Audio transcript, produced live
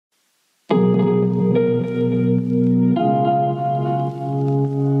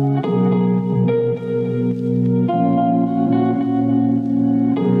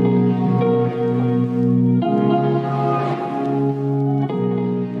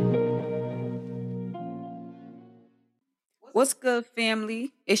What's good,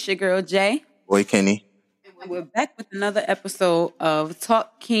 family? It's your girl Jay, Boy, Kenny. and we're back with another episode of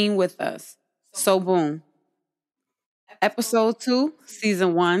Talk King with Us. So, boom, episode 2,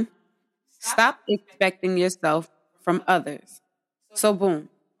 season 1. Stop expecting yourself from others. So, boom,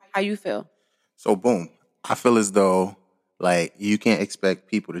 how you feel? So, boom. I feel as though, like, you can't expect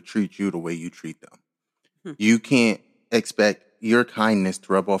people to treat you the way you treat them. Hmm. You can't expect your kindness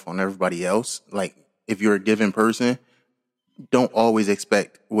to rub off on everybody else. Like, if you're a giving person, don't always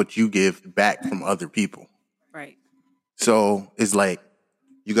expect what you give back from other people. Right. So, it's like,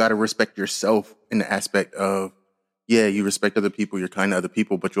 you got to respect yourself in the aspect of, yeah, you respect other people, you're kind to other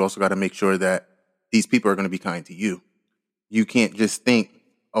people, but you also got to make sure that these people are going to be kind to you. You can't just think,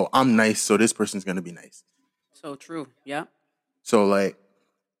 oh, I'm nice, so this person's going to be nice. So true. Yeah. So, like,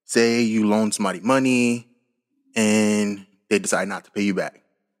 say you loan somebody money and they decide not to pay you back.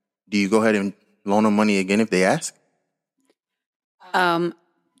 Do you go ahead and loan them money again if they ask?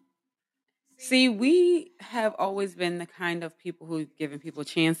 See, we have always been the kind of people who've given people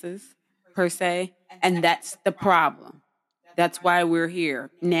chances, per se, and that's the problem. That's why we're here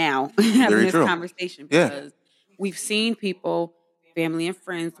now having Very this true. conversation Yeah. because we've seen people, family and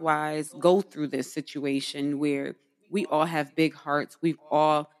friends wise, go through this situation where we all have big hearts. We've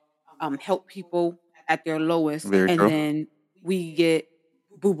all helped people at their lowest, Very and true. then we get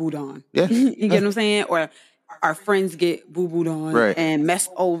boo booed on. Yeah. You get what I'm saying? Or our friends get boo booed on Right. and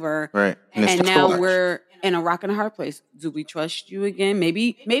messed over. Right. it's And just now too much. we're in a rock and a hard place. Do we trust you again?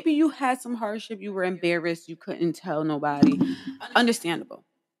 Maybe you had some hardship. You were embarrassed. You couldn't tell nobody. Understandable.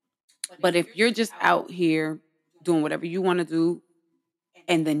 But if you're just out here doing whatever you want to do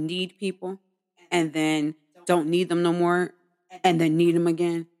and then need people and then don't need them no more and then need them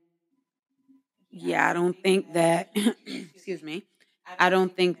again, yeah, I don't think that, excuse me, I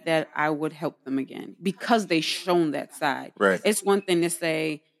don't think that I would help them again because they shown that side. Right. It's one thing to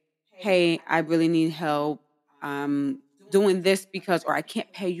say, hey, I really need help. I'm doing this because, or I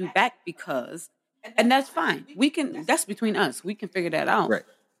can't pay you back because, and that's fine. That's between us. We can figure that out. Right.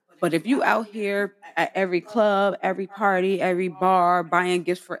 But if you out here at every club, every party, every bar, buying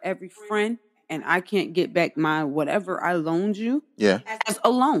gifts for every friend, and I can't get back my whatever I loaned you Yeah. as a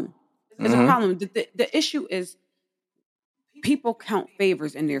loan, it's a Mhm. problem. The issue is people count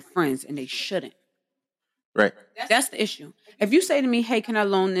favors in their friends, and they shouldn't. Right. That's the issue. If you say to me, hey, can I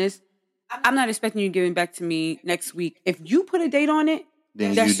loan this? I'm not expecting you giving back to me next week. If you put a date on it,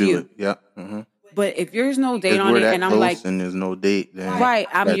 Then that's you do you. it. Yeah. Mm-hmm. But if there's no date If on we're it that and I'm close like, and there's no date, then right,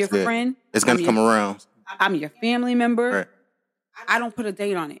 I'm that's your it. friend, It's gonna I'm come around. I'm your family member, Right. I don't put a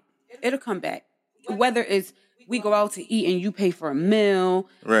date on it. It'll come back. Whether it's we go out to eat and you pay for a meal,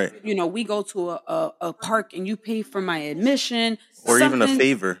 Right. we go to a park and you pay for my admission, Or even a something.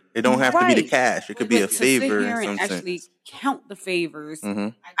 favor. It don't have to be the Right. cash. It could be But a to sit favor here in and some actually sense. count the favors, Mm-hmm.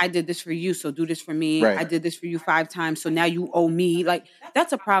 I did this for you, so do this for me. Right. I did this for you 5 times, so now you owe me. Like,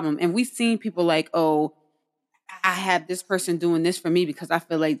 that's a problem. And we've seen people like, oh, I have this person doing this for me because I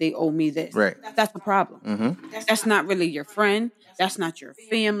feel like they owe me this. Right. That's the problem. Mm-hmm. That's not really your friend. That's not your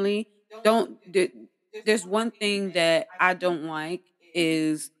family. There's one thing that I don't like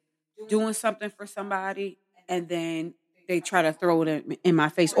is doing something for somebody and then they try to throw it in my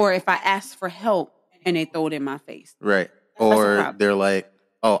face. Or if I ask for help and they throw it in my face. Right. That's a Or problem. they're like,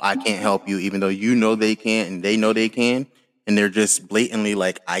 oh, I can't help you, even though you know they can't and they know they can. And they're just blatantly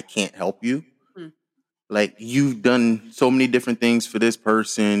like, I can't help you. Hmm. Like, you've done so many different things for this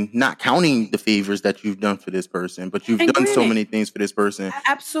person, not counting the favors that you've done for this person, but you've And done so granted, many things for this person.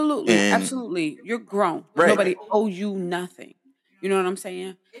 absolutely, And absolutely. You're grown. right. Nobody owe you nothing. You know what I'm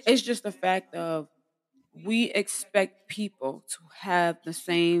saying? It's just the fact of we expect people to have the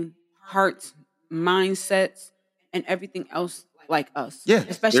same hearts, mindsets, and everything else like us. Yeah, very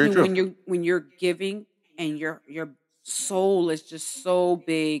Especially true. when you're giving and your soul is just so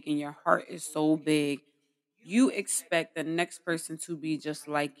big and your heart is so big. You expect the next person to be just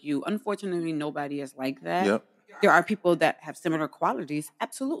like you. Unfortunately, nobody is like that. Yep. There are people that have similar qualities,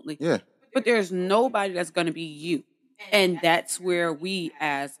 absolutely. Yeah. But there's nobody that's going to be you. And that's where we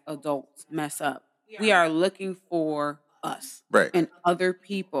as adults mess up. We are looking for us Right. and other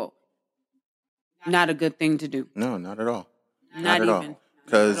people. Not a good thing to do. No, not at all. Not at all. even. Not at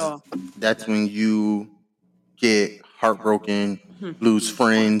Because all. that's when you get heartbroken, Hmm. lose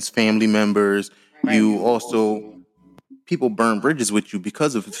friends, family members. Right. You also, people burn bridges with you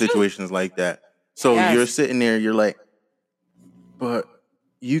because of situations like that. So Yes. you're sitting there, you're like, but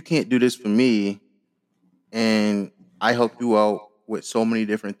you can't do this for me. And I helped you out with so many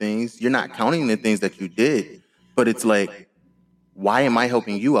different things. You're not counting the things that you did, but it's like, why am I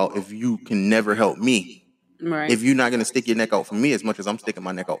helping you out if you can never help me? Right. If you're not going to stick your neck out for me as much as I'm sticking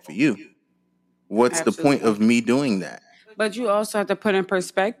my neck out for you, what's the point Absolutely. of me doing that? But you also have to put in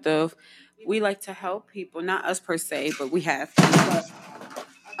perspective. We like to help people, not us per se, but we have. But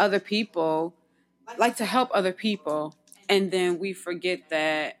other people like to help other people, and then we forget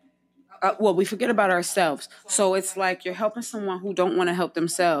that. Well, we forget about ourselves. So it's like you're helping someone who don't want to help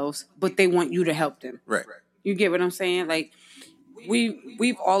themselves, but they want you to help them. Right. You get what I'm saying? Like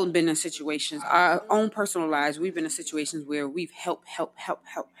we've all been in situations, our own personal lives. We've been in situations where we've helped.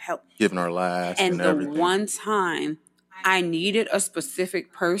 Giving our last And and the everything. one time I needed a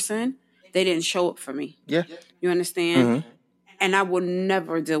specific person, they didn't show up for me. Yeah. You understand? Mhm. And I will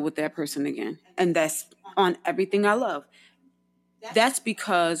never deal with that person again. And that's on everything I love. That's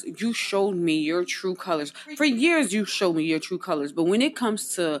because you showed me your true colors. For years, you showed me your true colors. But when it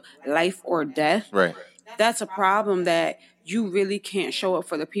comes to life or death, Right. that's a problem that you really can't show up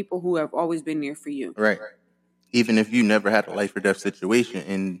for the people who have always been there for you. Right. Even if you never had a life or death situation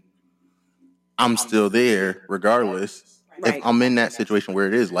and I'm still there regardless, if Right. I'm in that situation where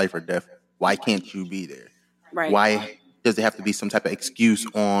it is life or death, why can't you be there? Right. Why does it have to be some type of excuse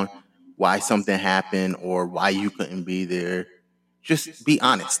on why something happened or why you couldn't be there? Just be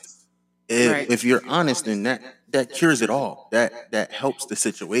honest. Right. If you're honest, then that cures it all. That helps the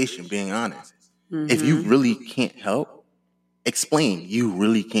situation, being honest. If you really can't help, explain you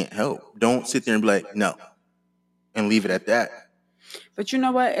really can't help. Don't sit there and be like, no, and leave it at that. But you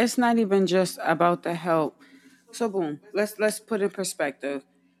know what? It's not even just about the help. So boom, let's put in perspective.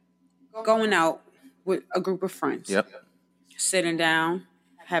 Going out with a group of friends, Yep. sitting down,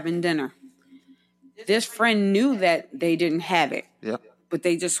 having dinner. This friend knew that they didn't have it, Yep. but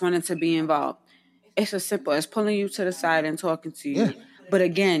they just wanted to be involved. It's as simple as pulling you to the side and talking to you. Yeah. But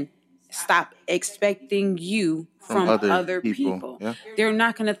again, stop expecting you from other people. Yeah. They're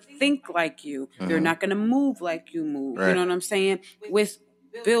not going to think like you. They're not going to move like you move. You Right. know what I'm saying? With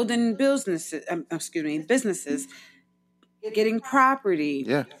building businesses, getting property,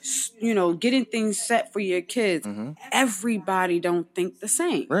 Yeah. Getting things set for your kids. Everybody don't think the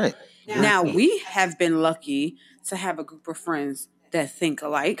same. Right. Now, we have been lucky to have a group of friends that think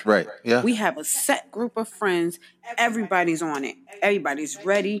alike. Right. Yeah. We have a set group of friends. Everybody's on it. Everybody's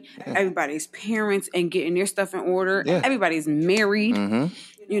ready. Everybody's parents and getting their stuff in order. Yeah. Everybody's married.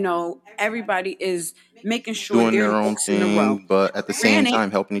 Everybody is making sure Doing their their own ducks in a row. thing, but at the same Granted-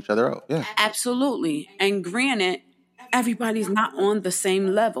 time helping each other out. Yeah. Absolutely. And granted, everybody's not on the same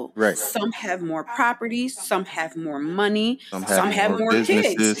level. Right. Some have more properties, some have more money, Some some have more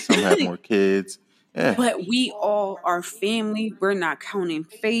businesses, kids. some have more kids. Yeah. But we all are family. We're not counting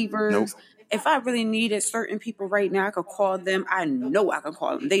favors. Nope. If I really needed certain people right now, I could call them. I know I can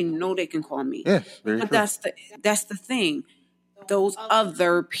call them. They know they can call me. Yeah. Very But true. that's the thing. Those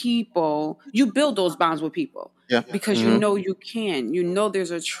other people, you build those bonds with people. Yeah. Because you know you can. You know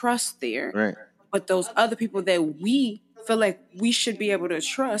there's a trust there. Right. But those other people that we feel like we should be able to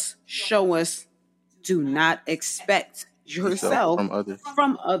trust show us do not expect yourself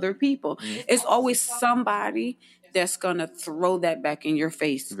from other people. It's always somebody that's going to throw that back in your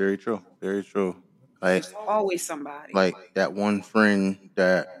face. Very true. Very true. Like, It's always somebody. like that one friend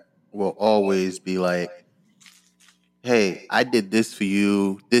that will always be like, hey, I did this for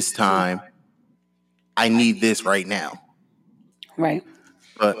you this time. I need this right now. Right.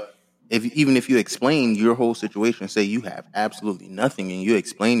 But even if you explain your whole situation, say you have absolutely nothing, and you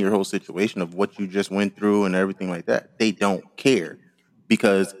explain your whole situation of what you just went through and everything like that, they don't care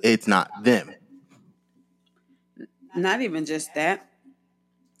because it's not them. Not even just that.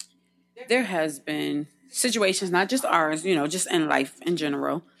 There has been situations, not just ours, just in life in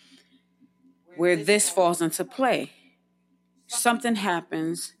general, where this falls into play. Something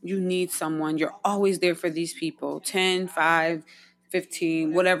happens, you need someone, you're always there for these people, 10, 5,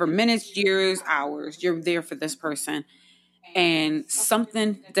 15, whatever, minutes, years, hours, you're there for this person. And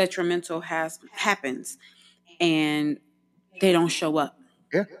something detrimental happens and they don't show up.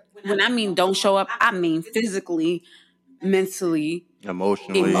 Yeah. When I mean don't show up, I mean physically, mentally,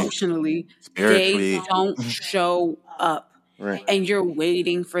 emotionally, spiritually. they don't show up. Right. And you're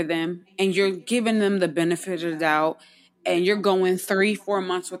waiting for them and you're giving them the benefit of the doubt. And you're going 3-4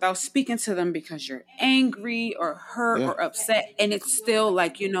 months without speaking to them because you're angry or hurt or upset. And it's still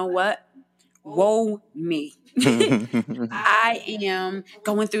like, you know what? Woe me. I am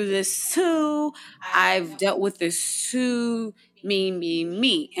going through this too. I've dealt with this too.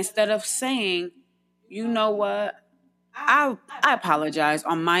 Me. Instead of saying, you know what? I apologize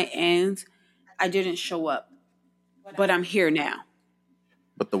on my end. I didn't show up, but I'm here now.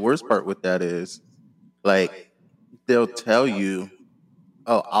 But the worst part with that is, like, they'll tell you,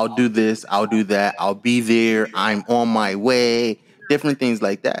 oh, I'll do this, I'll do that, I'll be there, I'm on my way, different things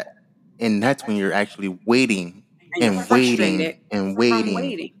like that. And that's when you're actually waiting And you're and frustrated waiting and from waiting.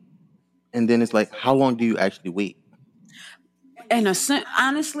 waiting. And then it's like, how long do you actually wait? And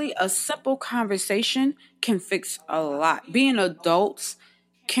honestly, a simple conversation can fix a lot. Being adults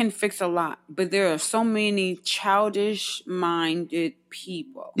can fix a lot, but there are so many childish minded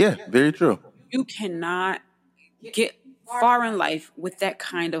people. Yeah, very true. You cannot get far in life with that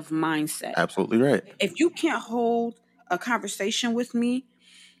kind of mindset. Absolutely right. If you can't hold a conversation with me,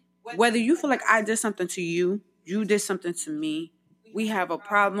 whether you feel like I did something to you, you did something to me, we have a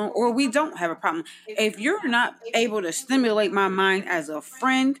problem or we don't have a problem. If you're not able to stimulate my mind as a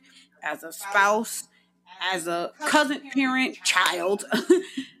friend, as a spouse, as a cousin, parent, child,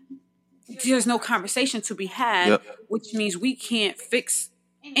 there's no conversation to be had, Yep. which means we can't fix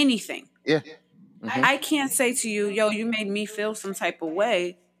anything. Yeah. I can't say to you, yo, you made me feel some type of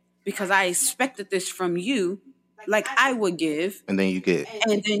way because I expected this from you, like I would give, And then you get,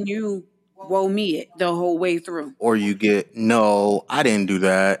 and then you woe me it the whole way through. or you get, no, I didn't do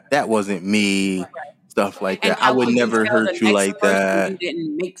that. That wasn't me. Stuff like And that. I how would could you never tell hurt the you next like person that. you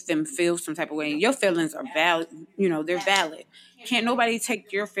didn't make them feel some type of way? Your feelings are valid. They're valid. Can't nobody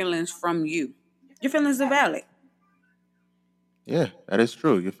take your feelings from you. Your feelings are valid. Yeah, that is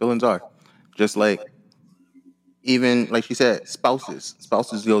true. Your feelings are. Just like, even like she said, spouses.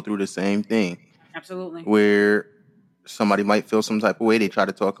 Spouses go through the same thing Absolutely. where somebody might feel some type of way, they try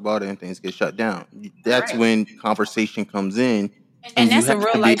to talk about it and things get shut down. That's Right. when conversation comes in, And and you that's a have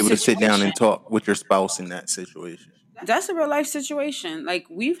real to be life able to sit down situation. and talk with your spouse in that situation. That's a real life situation. Like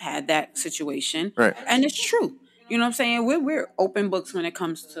we've had that situation. Right. And it's true. You know what I'm saying? We're open books when it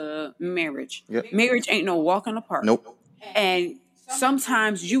comes to marriage. Yep. Marriage ain't no walk in the park. Nope. And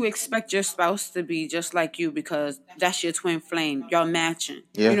sometimes you expect your spouse to be just like you because that's your twin flame. Y'all matching.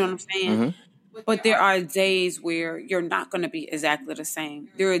 Yeah. You know what I'm saying? Mhm. But there are days where you're not going to be exactly the same.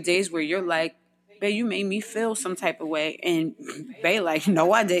 There are days where you're like, babe, you made me feel some type of way. And babe, like,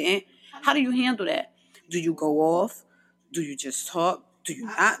 no, I didn't. How do you handle that? Do you go off? Do you just talk? Do you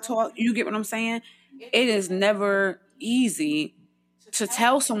not talk? You get what I'm saying? It is never easy to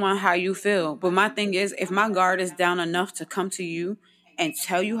tell someone how you feel. But my thing is, if my guard is down enough to come to you and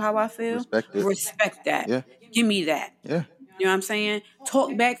tell you how I feel, Respect it. respect that. Yeah. Give me that. Yeah. You know what I'm saying?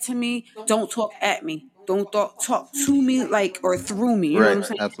 Talk back to me. Don't talk at me. Don't talk to me like or through me. You know what I'm Right.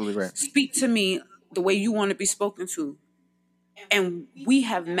 saying? Absolutely right. Speak to me the way you want to be spoken to. And we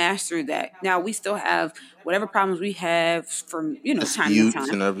have mastered that. Now we still have whatever problems we have from, time to Disputes time.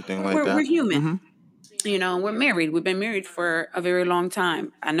 and everything like We're that. human. We're married. We've been married for a very long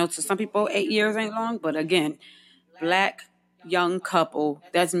time. I know to some people 8 years ain't long, but again, Black young couple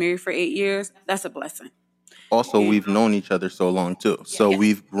that's married for 8 years, that's a blessing. Also, we've known each other so long too. So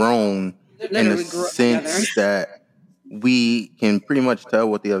we've grown in the Literally grew up together. sense that we can pretty much tell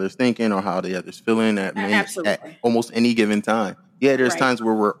what the other's thinking or how the other's feeling at Absolutely. almost any given time. Yeah, there's Right. times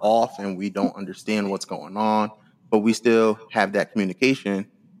where we're off and we don't understand what's going on, but we still have that communication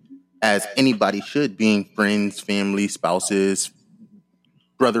as anybody should, being friends, family, spouses,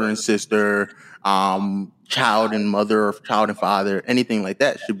 brother and sister, child and mother, or child and father, anything like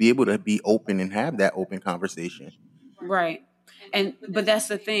that should be able to be open and have that open conversation. Right. But that's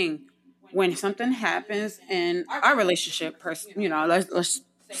the thing. When something happens in our relationship, let's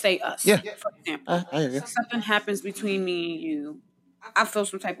say us. Yeah. For example, I hear you. something happens between me and you. I feel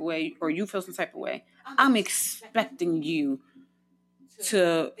some type of way, or you feel some type of way. I'm expecting you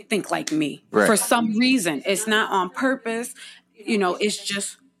to think like me Right. for some reason. It's not on purpose. It's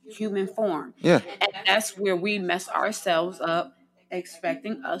just human form. Yeah. And that's where we mess ourselves up,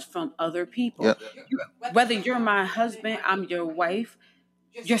 expecting us from other people. Yep. Whether you're my husband, I'm your wife,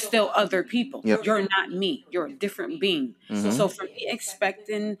 you're still other people. Yep. You're not me. You're a different being. Mhm. So for me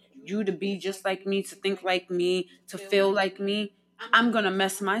expecting you to be just like me, to think like me, to feel like me, I'm going to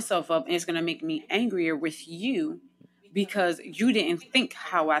mess myself up and it's going to make me angrier with you because you didn't think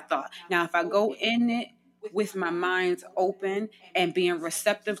how I thought. Now, if I go in it with my mind open and being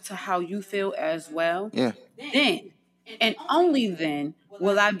receptive to how you feel as well, Yeah. then and only then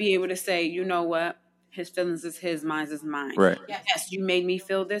will I be able to say, you know what? His feelings is his, mine is mine. Right. Yes, you made me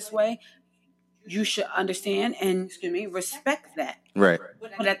feel this way. You should understand and respect that. Right.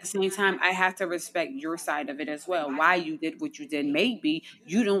 But at the same time, I have to respect your side of it as well. Why you did what you did. Maybe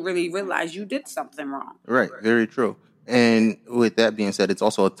you don't really realize you did something wrong. Right. Very true. And with that being said, it's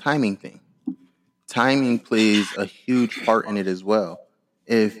also a timing thing. Timing plays a huge part in it as well.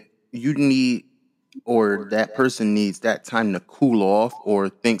 If you need, or that person needs that time to cool off or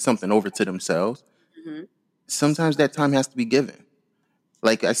think something over to themselves, Mhm. sometimes that time has to be given.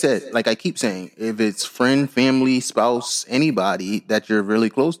 Like I said, like I keep saying, if it's friend, family, spouse, anybody that you're really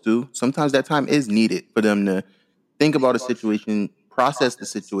close to, sometimes that time is needed for them to think about a situation, process the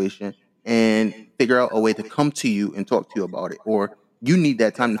situation, and figure out a way to come to you and talk to you about it. Or you need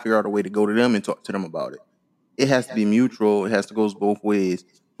that time to figure out a way to go to them and talk to them about it. It has to be mutual. It has to go both ways.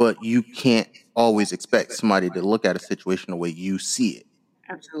 But you can't always expect somebody to look at a situation the way you see it.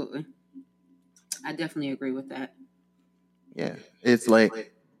 Absolutely. I definitely agree with that. Yeah. It's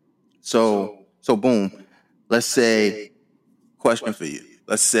like, so boom. Let's say, question for you.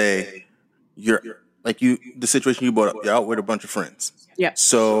 Let's say you're like the situation you brought up, you're out with a bunch of friends. Yep.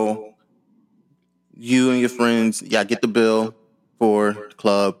 So you and your friends, yeah, get the bill for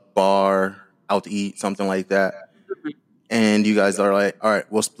club, bar, out to eat, something like that. And you guys are like, all right,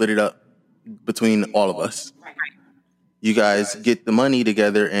 we'll split it up between all of us. You guys get the money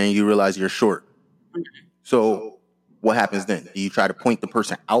together and you realize you're short. So what happens then? Do you try to point the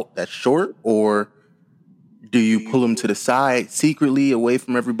person out that's short, or do you pull them to the side secretly away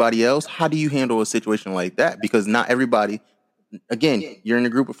from everybody else? How do you handle a situation like that? Because not everybody, again, you're in a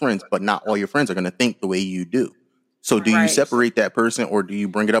group of friends, but not all your friends are going to think the way you do. So do you Right. separate that person, or do you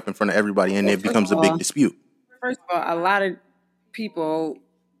bring it up in front of everybody and it becomes a big dispute? First of all, a lot of people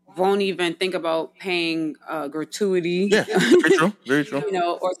won't even think about paying gratuity. Yeah, very true. Very true. You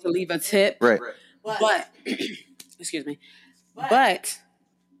know, or to leave a tip. Right. But excuse me. But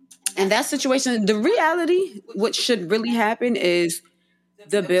in that situation, the reality, what should really happen is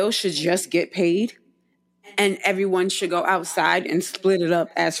the bill should just get paid and everyone should go outside and split it up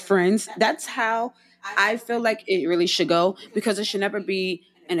as friends. That's how I feel like it really should go, because it should never be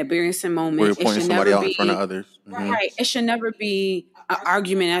an embarrassing moment. Where you're It pointing should somebody never out in be front of others. Mhm. right. It should never be an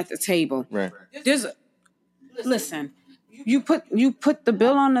argument at the table. Right. There's listen, you put the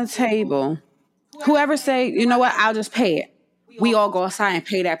bill on the table. Whoever say, you know what, I'll just pay it. We all go outside and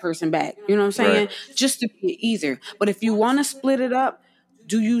pay that person back. You know what I'm saying? Right. Just to be easier. But if you want to split it up,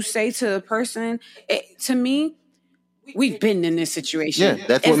 do you say to the person, to me, we've been in this situation. Yeah,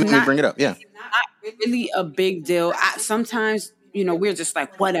 that's what made me bring it up. Yeah. Not really a big deal. Sometimes, we're just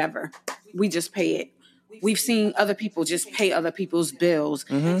like, whatever. We just pay it. We've seen other people just pay other people's bills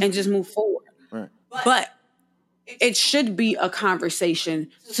and just move forward. Right. But it should be a conversation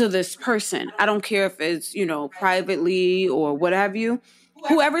to this person. I don't care if it's, privately or what have you.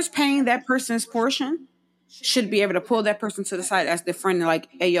 Whoever's paying that person's portion should be able to pull that person to the side as their friend and like,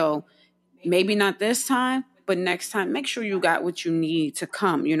 hey, yo, maybe not this time, but next time, make sure you got what you need to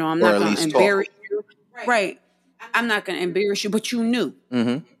come. I'm Or not at going to least embarrass you. Right. I'm not going to embarrass you, but you knew.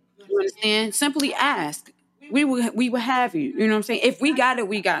 Mm-hmm. You understand? Simply ask. We will have you. You know what I'm saying? If we got it,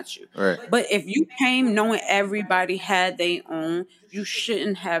 we got you. Right. But if you came knowing everybody had their own, you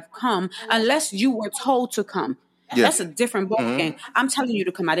shouldn't have come unless you were told to come. Yeah. That's a different ballgame. I'm telling you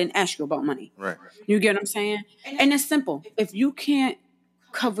to come. I didn't ask you about money. Right. You get what I'm saying? And it's simple. If you can't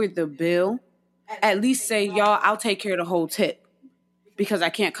cover the bill, at least say, y'all, I'll take care of the whole tip because I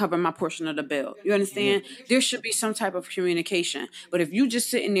can't cover my portion of the bill. You understand? There should be some type of communication. But if you just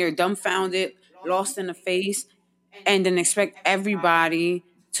sitting there dumbfounded, lost in the face, and then expect everybody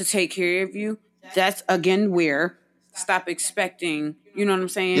to take care of you, that's again where stop expecting, you know what I'm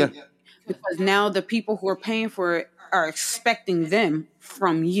saying? Yeah. Because now the people who are paying for it are expecting them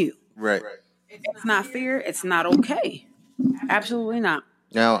from you. Right. It's not fair. It's not okay. Absolutely not.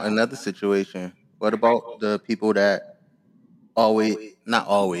 Now, another situation. What about the people that not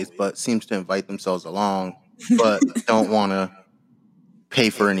always, but seems to invite themselves along, but don't want to pay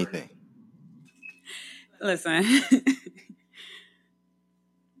for anything? Listen.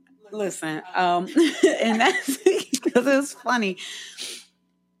 And that's because it's funny.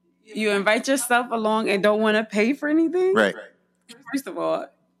 You invite yourself along and don't want to pay for anything? Right. First of all,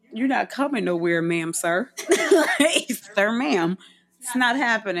 you're not coming nowhere, ma'am, sir. Sir, ma'am. It's not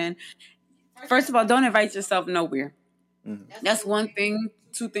happening. First of all, don't invite yourself nowhere. Mm-hmm. That's one thing.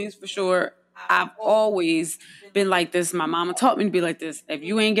 Two things for sure. I've always been like this. My mama taught me to be like this. If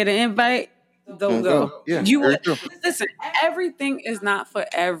you ain't get an invite, don't go. Yeah, You very true. listen. Everything is not for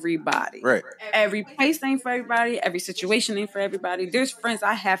everybody. Right. Every place ain't for everybody. Every situation ain't for everybody. There's friends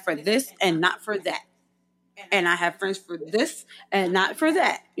I have for this and not for that. And I have friends for this and not for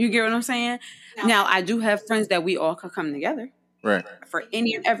that. You get what I'm saying? Now, I do have friends that we all could come together Right. for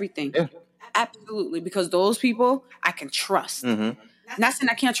any and everything. Yeah. Absolutely. Because those people I can trust. Mm-hmm. Not saying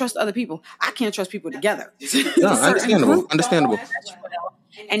I can't trust other people. I can't trust people together. No, understandable. Understandable.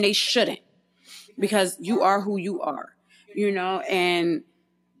 And they shouldn't. Because you are who you are. And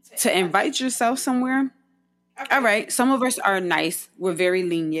to invite yourself somewhere, all right, some of us are nice. We're very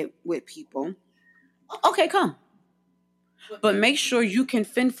lenient with people. Okay, come. but make sure you can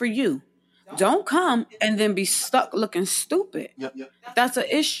fend for you. Don't come and then be stuck looking stupid. Yep. That's an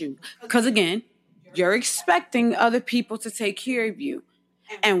issue. Because again, you're expecting other people to take care of you.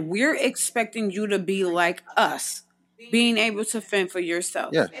 And we're expecting you to be like us, being able to fend for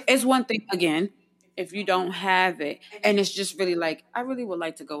yourself. Yeah. It's one thing, again, if you don't have it. And it's just really like, I really would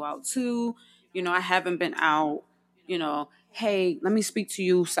like to go out too. I haven't been out, hey, let me speak to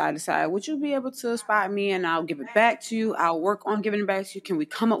you side to side. Would you be able to spot me and I'll give it back to you? I'll work on giving it back to you. Can we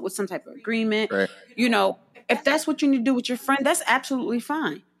come up with some type of agreement? Right. If that's what you need to do with your friend, that's absolutely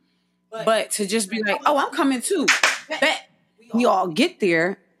fine. But to just be like, oh, I'm coming too. Bet we all get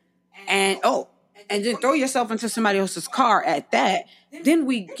there and then throw yourself into somebody else's car at that. Then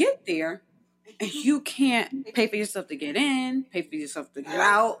we get there and you can't pay for yourself to get in, pay for yourself to get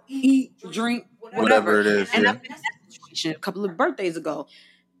out, eat, drink, whatever It is. And Yeah. I've been in that situation a couple of birthdays ago.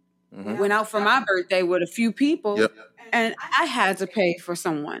 Mhm. Went out for my birthday with a few people, Yep. and I had to pay for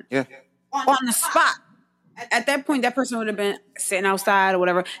someone Yeah. on the spot. At that point, that person would have been sitting outside or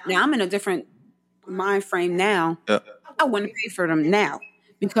whatever. Now I'm in a different mind frame now. Yep. I wouldn't pay for them now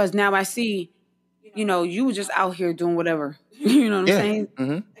because now I see, you were just out here doing whatever. You know what I'm Yeah. saying?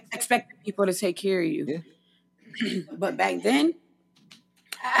 hmm Expecting people to take care of you. Yeah. But back then,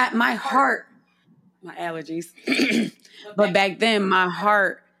 at my heart, my allergies. But back then, my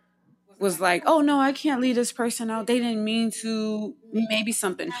heart was like, oh no, I can't leave this person out. They didn't mean to. Maybe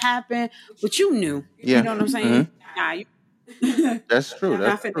something happened, but you knew. Yeah. You know what I'm saying? Nah, you. That's true. Not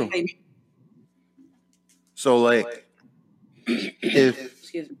That's fit true. to say me. So like, if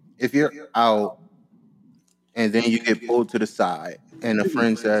Excuse me. if you're out and then you get pulled to the side and a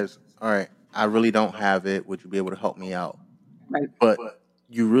friend says, all right, I really don't have it. Would you be able to help me out? Right. But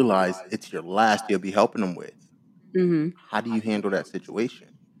you realize it's your last you'll be helping them with. Mm-hmm. How do you handle that situation?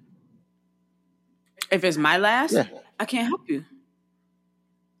 If it's my last, Yeah. I can't help you.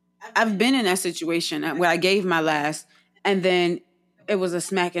 I've been in that situation where I gave my last, and then it was a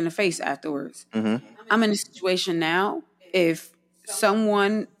smack in the face afterwards. Mm-hmm. I'm in a situation now. If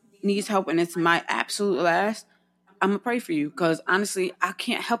someone needs help and it's my absolute last, I'm gonna pray for you because honestly, I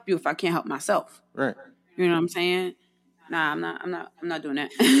can't help you if I can't help myself. Right. You know what I'm saying? Nah, I'm not doing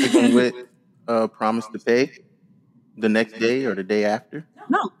that. Even with promise to pay the next day or the day after.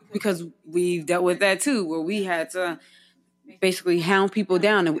 No, because we've dealt with that too, where we had to basically hound people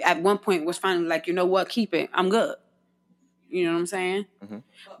down, and at one point was finally like, you know what, keep it. I'm good. You know what I'm saying? Mm-hmm.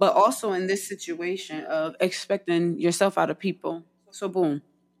 But also in this situation of expecting yourself out of people, so boom,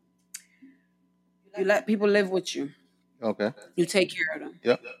 you let people live with you. Okay. You take care of them.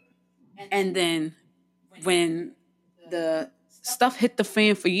 Yep. And then when the stuff hit the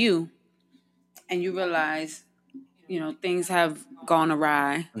fan for you and you realize, things have gone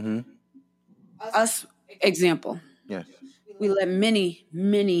awry. Mm-hmm. Us, example, Yes. we let many,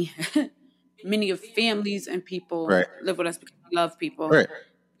 many, many of families and people Right. live with us because we love people. Right.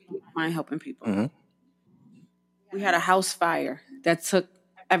 We don't mind helping people. Mm-hmm. We had a house fire that took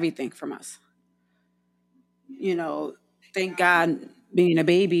everything from us. Thank God being a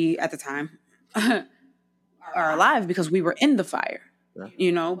baby at the time are alive because we were in the fire,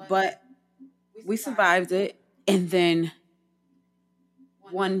 Yeah. but we survived it. And then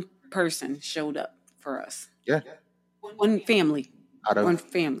one person showed up for us. Yeah. One family. Out One of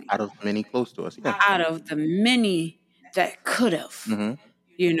family. out of many close to us. Yeah. Out of the many that could have.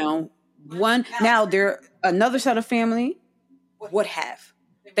 Mm-hmm. One. Now another set of family would have.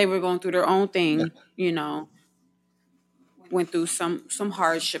 They were going through their own thing, went through some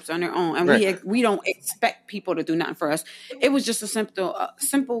hardships on their own, and Right. we don't expect people to do nothing for us. It was just a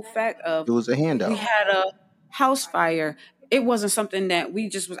simple fact of It was a handout. we had a house fire. It wasn't something that we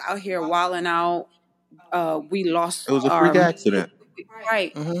just was out here wilding out. We lost. It was a freak accident.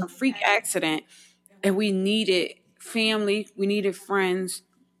 Right, Mhm. a freak accident, and we needed family. We needed friends,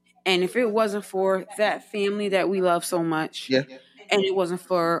 and if it wasn't for that family that we love so much, Yeah. and it wasn't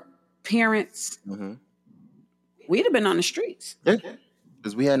for parents, Mm-hmm. we'd have been on the streets, Yeah.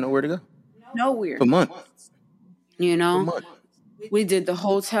 Because we had nowhere to go nowhere. for months. You For know, months. we did the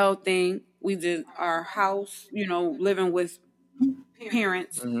hotel thing. We did our house. Living with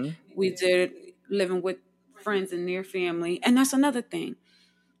parents. Mm-hmm. We did living with friends and their family, and that's another thing.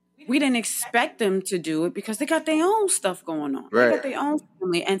 We didn't expect them to do it because they got their own stuff going on. They Right. got their own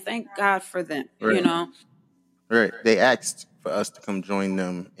family, and thank God for them. Right. Right. They asked for us to come join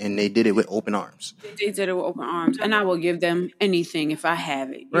them, and they did it with open arms. They did it with open arms, and I will give them anything if I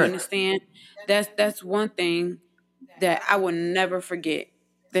have it. You Right. understand? That's one thing that I will never forget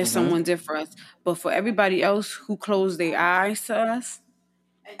that Mhm. someone did for us. But for everybody else who closed their eyes to us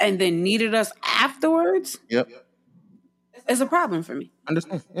and then needed us afterwards, Yep. it's a problem for me.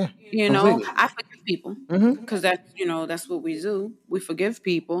 Understand? Yeah, You know, completely. I forgive people Hmm. because that's what we do. We forgive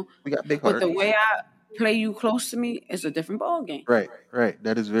people, We got big but heart. the way I play you close to me is a different ball game. Right, right.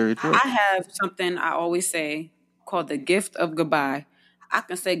 That is very true. I have something I always say called the gift of goodbye. I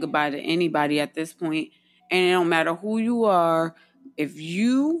can say goodbye to anybody at this point, and it don't matter who you are. If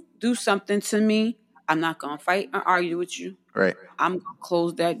you do something to me, I'm not gonna fight or argue with you. Right. I'm gonna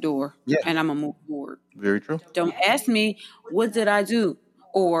close that door Yeah, and I'm gonna move forward. very true. Don't ask me what did I do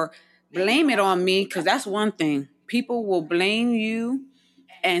or blame it on me because that's one thing. People will blame you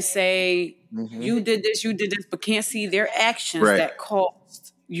and say Hmm. you did this, but can't see their actions Right, that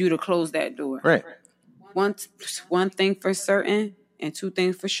caused you to close that door. right. One one thing for certain and two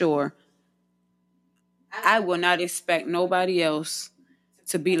things for sure. I will not expect nobody else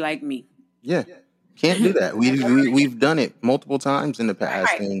to be like me. Yeah, can't do that. We've done it multiple times in the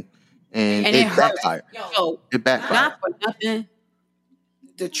past, Right. and And it it hurts. backfired. So It backfired. not for nothing.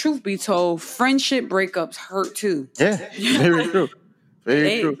 The truth be told, friendship breakups hurt too. Yeah, very true. Very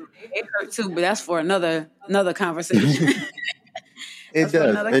They true. they hurt too, but that's for another conversation. It That's for does.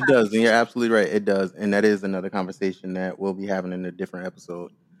 another It does. And conversation. you're absolutely right. It does. And that is another conversation that we'll be having in a different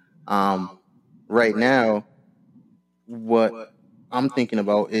episode. Um, right now, what I'm thinking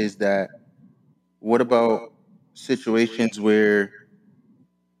about is that what about situations where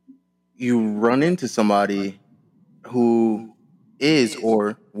you run into somebody who is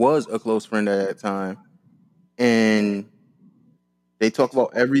or was a close friend at that time and they talk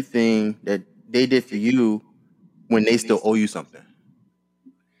about everything that they did for you when they still owe you something?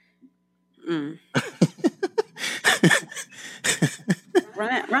 Mm.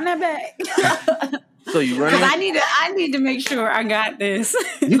 Run that back. So you run Because in, I need to make sure I got this.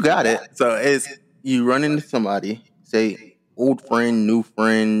 you got it. So it's you run into somebody, say old friend, new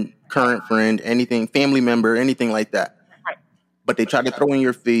friend, current friend, anything, family member, anything like that. Right. But they try to throw in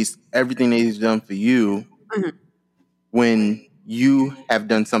your face everything they've done for you Mhm. when you have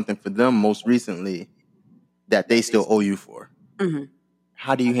done something for them most recently that they still owe you for. Mhm.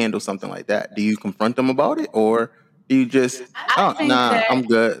 How do you handle something like that? Do you confront them about it, or do you just, I oh think nah, that I'm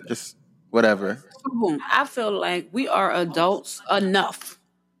good, just whatever? I feel like we are adults enough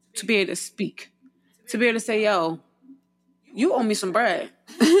to be able to speak, to be able to say, "Yo, you owe me some bread.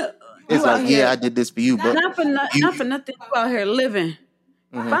 It's You like, out yeah, here I did this for you, but not you. for nothing. You out here living.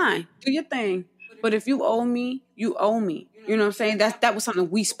 Mhm. Fine, do your thing. But if you owe me, you owe me. You know what I'm saying? That was something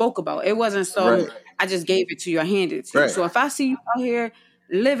we spoke about. It wasn't Right, some I just gave it to you, I handed it to you. right, So if I see you out here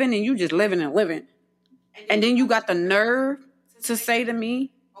living and you just living and living, and then you got the nerve to say to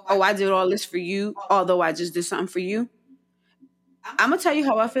me, "Oh, I did all this for you, although I just did something for you," I'm gonna tell you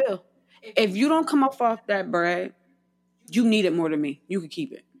how I feel. If you don't come up off that bread, you need it more than me. You can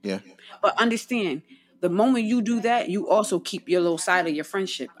keep it. yeah, But understand, the moment you do that, you also keep your little side of your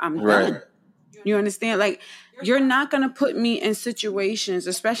friendship. I'm right, done. You understand? Like, you're not going to put me in situations,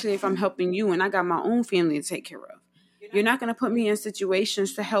 especially if I'm helping you and I got my own family to take care of. You're not going to put me in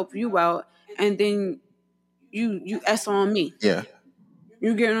situations to help you out and then you S on me. yeah,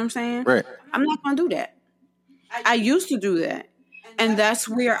 You get what I'm saying? right. I'm not going to do that. I used to do that. And that's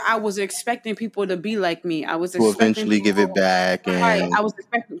where I was expecting people to be like me. I was To expecting eventually give it people, back right? and I was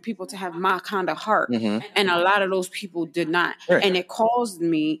expecting people to have my kind of heart. mhm, And a lot of those people did not. right, And it caused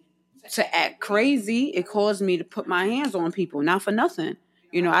me to act crazy. It caused me to put my hands on people, not for nothing.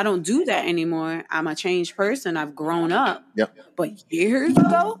 You know, I don't do that anymore. I'm a changed person. I've grown up. yep. But years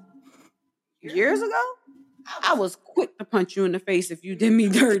ago, I was quick to punch you in the face if you did me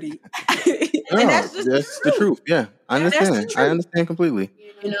dirty. And No, that's just the that's the truth. truth. Yeah, I That's the understand. I truth. understand completely.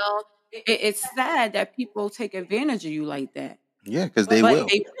 You know, it's sad that people take advantage of you like that. Yeah, because they But will.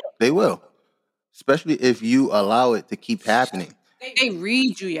 They will, especially if you allow it to keep happening. they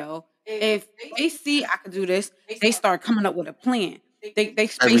read you, yo. If they see I can do this, they start coming up with a plan. They Every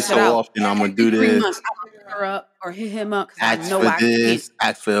space it so out. often, I'm gonna Every do three this. months, I'm gonna pick her up or hit him up because I Ask know for I can. this.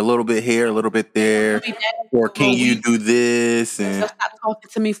 Ask for a little bit here, a little bit there, Be back or for can a you week. do this? They'll And stop talking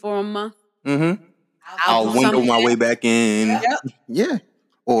to me for a month. mm-hmm, I'll I'll do window something. my way back in. Yep. Yeah.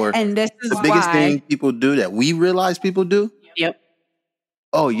 Or And this the is biggest why. thing people do that we realize people do. Yep.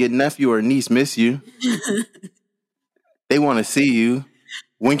 Oh, your nephew or niece miss you. They want to see you.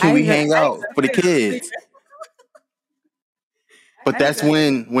 When can I we even hang out for the say this. kids? But I that's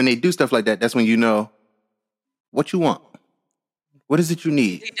even when they do stuff like that. That's when you know what you want. What is it you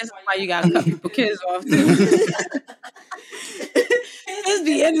need? see, this is why you gotta cut people kids off too. Kids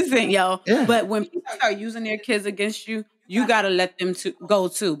be innocent, yo. Yeah. But when people start using their kids against you, you gotta let them to go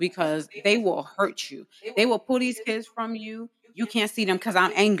too because they will hurt you. They will pull these kids from you. you can't see them because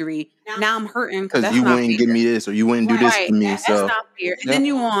I'm angry. Now I'm hurting because Because that's you not wouldn't give fair. me this or you wouldn't do this Right. for me. That's So not fair. And yeah. then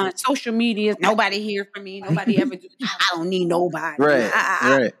you on social media, nobody here for me. Nobody ever do. I don't need nobody. Right.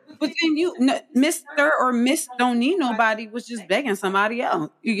 Right. But then Mr. or Miss don't need nobody was just begging somebody else.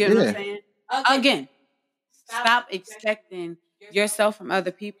 You get what I'm Yeah. saying? Again, stop expecting yourself from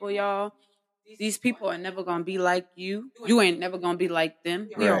other people, y'all. These people are never gonna be like you. You ain't never gonna be like them.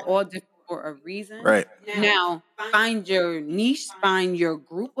 We are Right. all different for a reason. Right. Now, find your niche, find your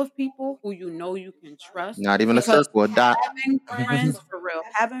group of people who you know you can trust. Not even a Because circle, a dot. having friends, for real,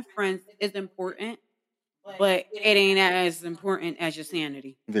 having friends is important, but it ain't as important as your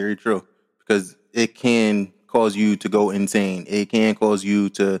sanity. Very true. Because it can cause you to go insane. It can cause you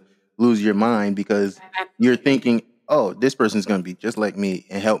to lose your mind because you're thinking, oh, this person's going to be just like me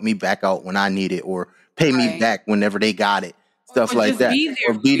and help me back out when I need it or pay me Right. back whenever they got it. Stuff Or like just that. be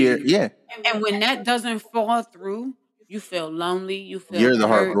there Or be for there. you. Yeah. And when that doesn't fall through, you feel lonely, you feel You're the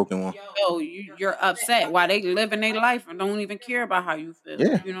hurt. heartbroken one. Yo, you're upset while they living their life and don't even care about how you feel.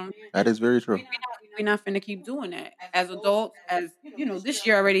 Yeah. You know what I'm saying? That is very true. We're not finna keep doing that. As adults, this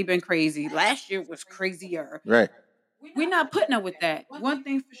year already been crazy. Last year was crazier. Right. We're not putting up with that. One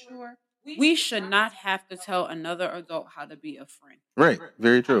thing for sure, we should not have to tell another adult how to be a friend. Right.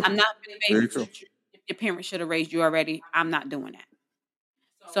 Very true. I'm not gonna Very make true. your parents should have raised you already. I'm not doing that.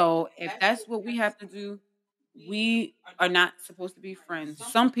 So if that's what we have to do, we are not supposed to be friends.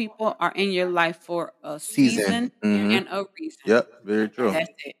 Some people are in your life for a season Mhm. and a reason. Yep. Very true. That's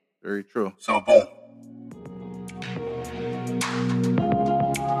it. Very true. So boom.